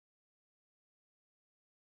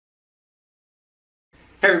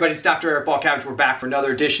Hey everybody, it's Dr. Eric Balcavage. We're back for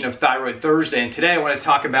another edition of Thyroid Thursday, and today I want to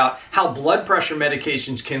talk about how blood pressure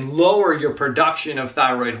medications can lower your production of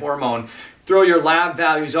thyroid hormone, throw your lab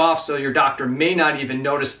values off so your doctor may not even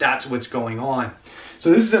notice that's what's going on.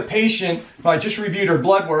 So this is a patient, I just reviewed her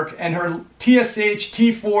blood work, and her TSH,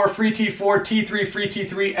 T4, free T4, T3, free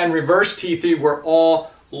T3, and reverse T3 were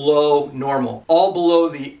all low normal, all below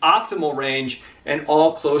the optimal range and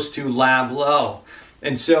all close to lab low.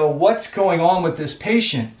 And so what's going on with this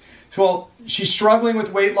patient? Well, she's struggling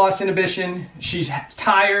with weight loss inhibition, she's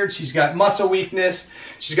tired, she's got muscle weakness,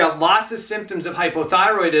 she's got lots of symptoms of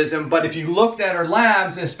hypothyroidism, but if you looked at her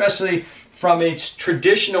labs, especially from a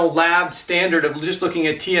traditional lab standard of just looking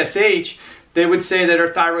at TSH, they would say that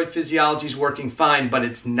her thyroid physiology is working fine, but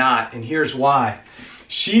it's not, and here's why.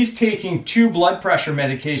 She's taking two blood pressure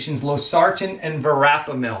medications, losartan and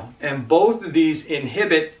verapamil, and both of these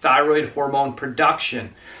inhibit thyroid hormone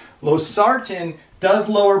production. Losartan does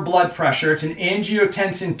lower blood pressure. It's an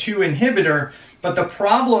angiotensin II inhibitor, but the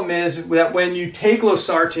problem is that when you take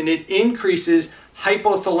losartan, it increases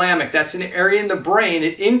hypothalamic. That's an area in the brain.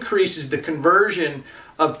 It increases the conversion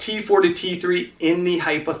of T4 to T3 in the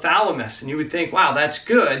hypothalamus. And you would think, wow, that's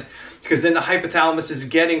good, because then the hypothalamus is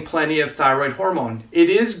getting plenty of thyroid hormone. It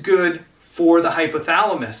is good for the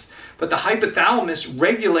hypothalamus, but the hypothalamus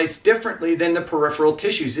regulates differently than the peripheral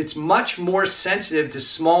tissues. It's much more sensitive to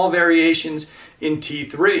small variations in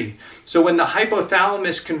T3. So when the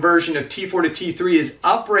hypothalamus conversion of T4 to T3 is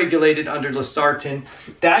upregulated under losartan,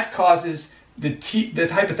 that causes the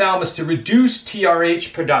hypothalamus to reduce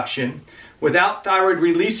TRH production. Without thyroid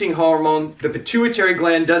releasing hormone, the pituitary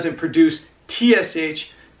gland doesn't produce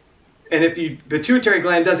TSH, and if the pituitary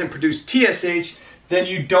gland doesn't produce TSH, then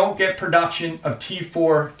you don't get production of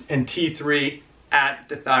T4 and T3 at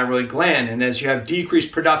the thyroid gland. And as you have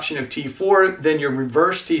decreased production of T4, then your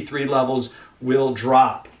reverse T3 levels will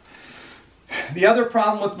drop. The other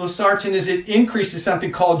problem with losartan is it increases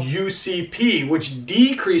something called UCP, which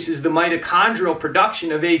decreases the mitochondrial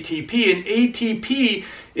production of ATP, and ATP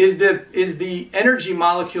is the energy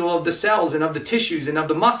molecule of the cells and of the tissues and of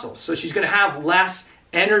the muscles. So she's going to have less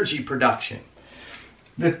energy production.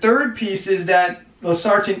 The third piece is that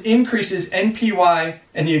losartan increases NPY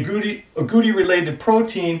and the agouti-related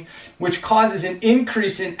protein, which causes an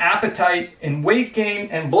increase in appetite and weight gain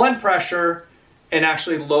and blood pressure, and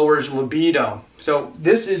actually lowers libido. So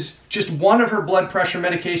this is just one of her blood pressure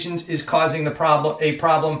medications is causing a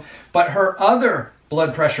problem, but her other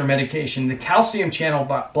blood pressure medication, the calcium channel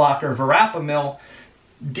blocker verapamil,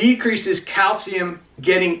 decreases calcium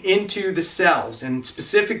getting into the cells, and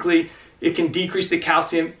specifically it can decrease the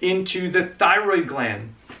calcium into the thyroid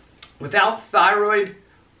gland. Without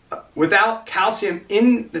calcium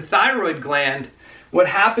in the thyroid gland, what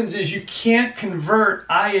happens is you can't convert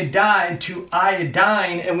iodine to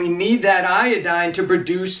iodine, and we need that iodine to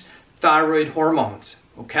produce thyroid hormones,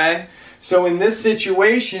 okay? So in this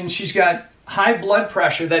situation, she's got high blood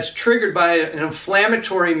pressure that's triggered by an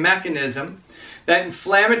inflammatory mechanism. That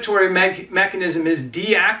inflammatory mechanism is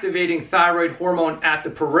deactivating thyroid hormone at the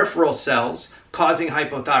peripheral cells, causing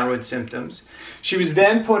hypothyroid symptoms. She was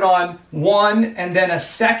then put on one and then a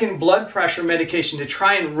second blood pressure medication to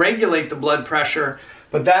try and regulate the blood pressure,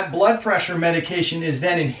 but that blood pressure medication is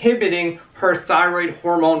then inhibiting her thyroid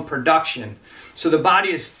hormone production. So the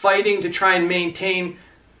body is fighting to try and maintain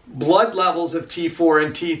blood levels of T4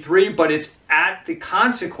 and T3, but it's at the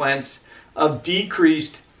consequence of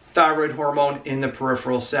decreased thyroid hormone in the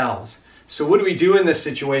peripheral cells. So what do we do in this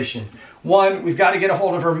situation? One, we've got to get a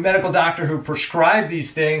hold of her medical doctor who prescribed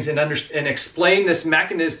these things and explain this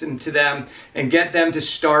mechanism to them and get them to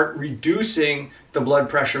start reducing the blood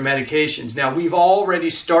pressure medications. Now, we've already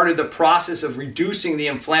started the process of reducing the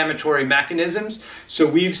inflammatory mechanisms, so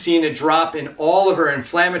we've seen a drop in all of her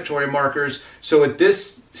inflammatory markers. So at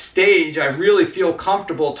this stage, I really feel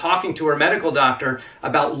comfortable talking to her medical doctor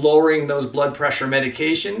about lowering those blood pressure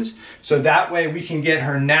medications, so that way we can get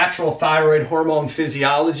her natural thyroid hormone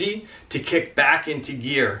physiology to kick back into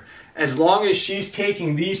gear. As long as she's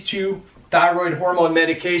taking these two thyroid hormone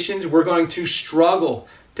medications, we're going to struggle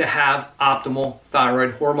to have optimal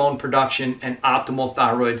thyroid hormone production and optimal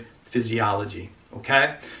thyroid physiology,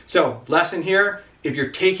 okay? So, lesson here, if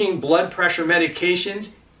you're taking blood pressure medications,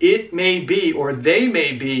 it may be, or they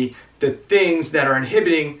may be, the things that are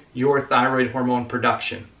inhibiting your thyroid hormone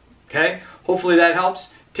production, okay? Hopefully that helps.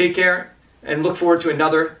 Take care and look forward to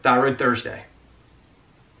another Thyroid Thursday.